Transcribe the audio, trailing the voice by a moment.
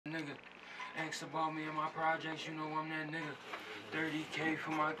Ask about me and my projects, you know I'm that nigga. 30K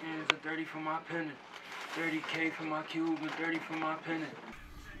for my ends and 30 for my pennant. 30K for my cube and 30 for my pennant.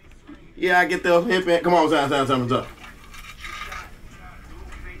 Yeah, I get the hip in. Come on, sound.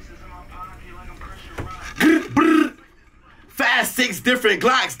 5, 6 different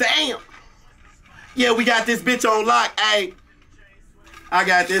Glocks, damn. Yeah, we got this bitch on lock, ayy. I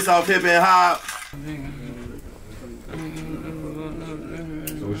got this off Hip and Hop. So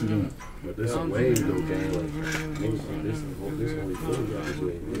what you doing? But this is way though, gang. Like this only 40 guys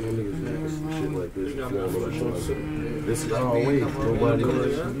way. You know niggas doing shit like this. This is all way. Nobody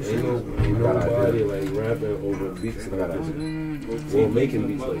like rapping over beats like this. Well, making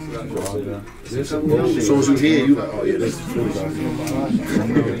beats like this. So as soon as you hear, you like, oh yeah, this is really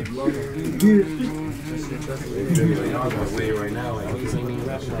right now, like niggas ain't even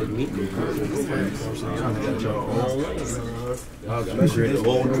rapping like me. Y'all got shit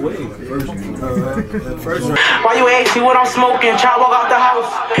all the way. Why you ask me what I'm smoking? Try walk out the house.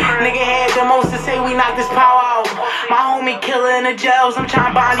 Nigga had the most to say we knocked this power out. My homie killer in the jails, I'm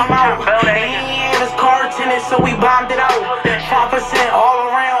trying to bind him out. And he ain't have his car tinted, so we bombed it out. 5% all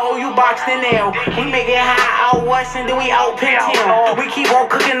around, oh you boxed in there. We make it high out west and then we out Pentown. We keep on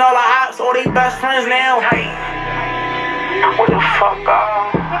cooking all the ops, all they best friends now. What the fuck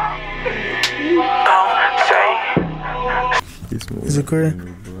don't say. Is it clear?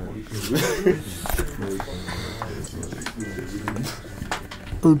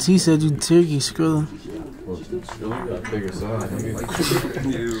 OT said you turkey scrolling. You gotta pick a side,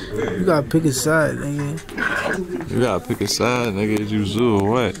 nigga. You gotta pick a side, nigga. You gotta pick a side, nigga. Is you zoo or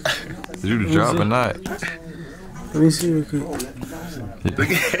what? Is you the drop or not? Let me see real quick.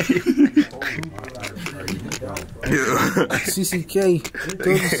 CCK.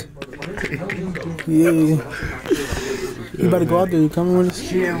 Yeah. You about to go out there? You coming with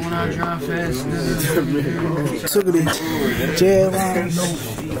us? Yeah, when I drive fast, Look at it. Jail lines,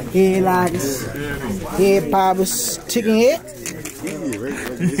 headliners, head poppers, chicken head.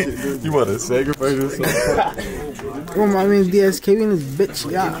 You want to sacrifice yourself? Oh, my name's DSK. We in this bitch.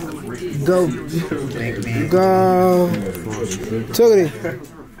 Yeah. Go. Go. Look at it.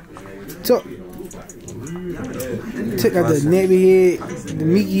 Took out the nappy head, the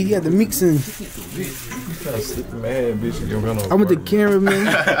Mickey, he got the mixing. I'm with the cameraman.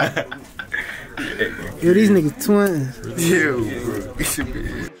 Yo, these niggas twins.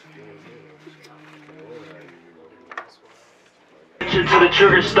 To the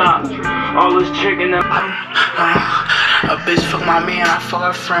trigger stop. All this chicken up. A bitch fuck my man, I fuck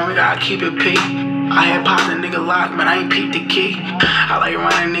her friend, we gotta keep it P. I had popped a nigga lock, but I ain't peeped the key. I like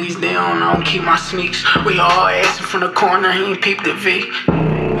running niggas down, I don't keep my sneaks. We all assin' from the corner, he ain't peeped the V.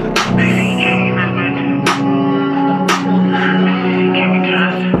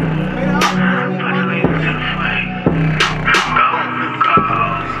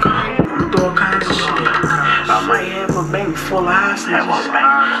 Baby full of eyes,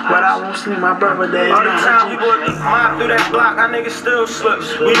 but I won't sleep my brother days. All the time we would mob through that block, our niggas still slip.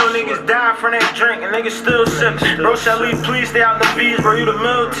 We know niggas die from that drink and niggas still sip. Bro, Shelly, please stay out the fees, bro, you the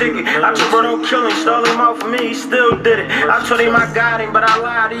meal ticket. I told bro, don't kill him, stole him out for me, he still did it. I told him I got him, but I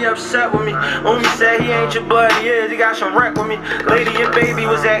lied, he upset with me. Umi said he ain't your blood, he is, he got some wreck with me. Lady, your baby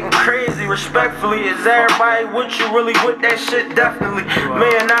was acting crazy, respectfully. Is everybody with you, really with that shit? Definitely. $1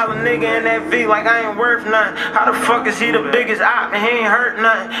 million nigga in that V like I ain't worth nothing. How the fuck is he the biggest op and he ain't hurt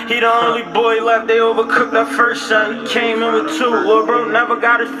nothing? He the only boy left, they overcooked that first son. He came in with 2, well bro never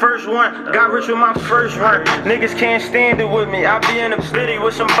got his first one. Got rich with my first run. Niggas can't stand it with me. I be in the city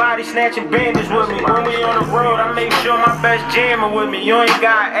with somebody snatching bandits with me. When we on the road, I make sure my best jammer with me. You ain't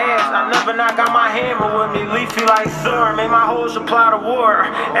got ass, I never knock out my hammer with me. Leafy like Thor, made my whole supply to war.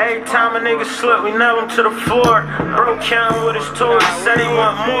 Every time a nigga slip, we nail him to the floor. Bro counting with his toys, said he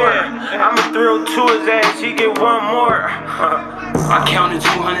want more. I'ma throw 2 his ass, he get 1 more. I counted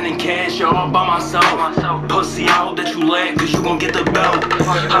 200 in cash, yo, all by myself. Pussy, I hope that you laugh, cause you gon' get the belt.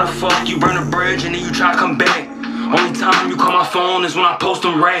 How the fuck you burn a bridge and then you try to come back? Only time you call my phone is when I post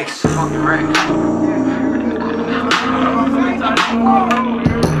them racks.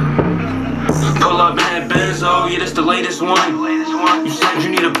 Pull up in that Benzo, yeah, that's the latest one. You said you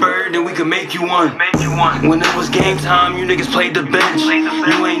need a bird, then we could make you one. When it was game time, you niggas played the bench.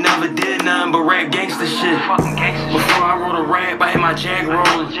 You ain't never did nothing but rap gangsta shit. Before I wrote a rap, I had my jack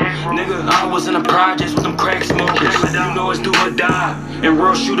rolling. Nigga, I was in the projects with them crack smokers. You know it's do or die, and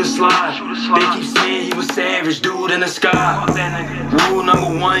real shooter slide. They keep saying he was savage, dude in the sky. Rule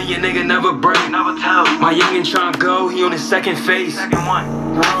number 1, your nigga never break. My youngin' tryna go, he on his second face.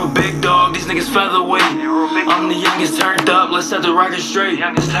 Real big dog, these niggas featherweight. I'm the youngest turned up, let's set the record straight.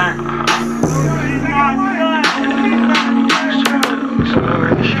 niggas turn.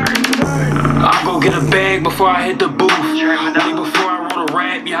 I'll go get a bag before I hit the booth. Way before I wrote a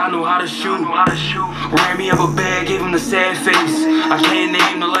rap, yeah, I knew how to shoot. Ran me up a bag, gave him the sad face. I can't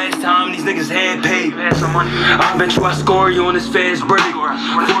name the last time these niggas had paid. I bet you I score you on this fast break.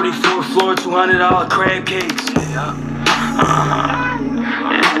 44th floor, $200 crab cakes.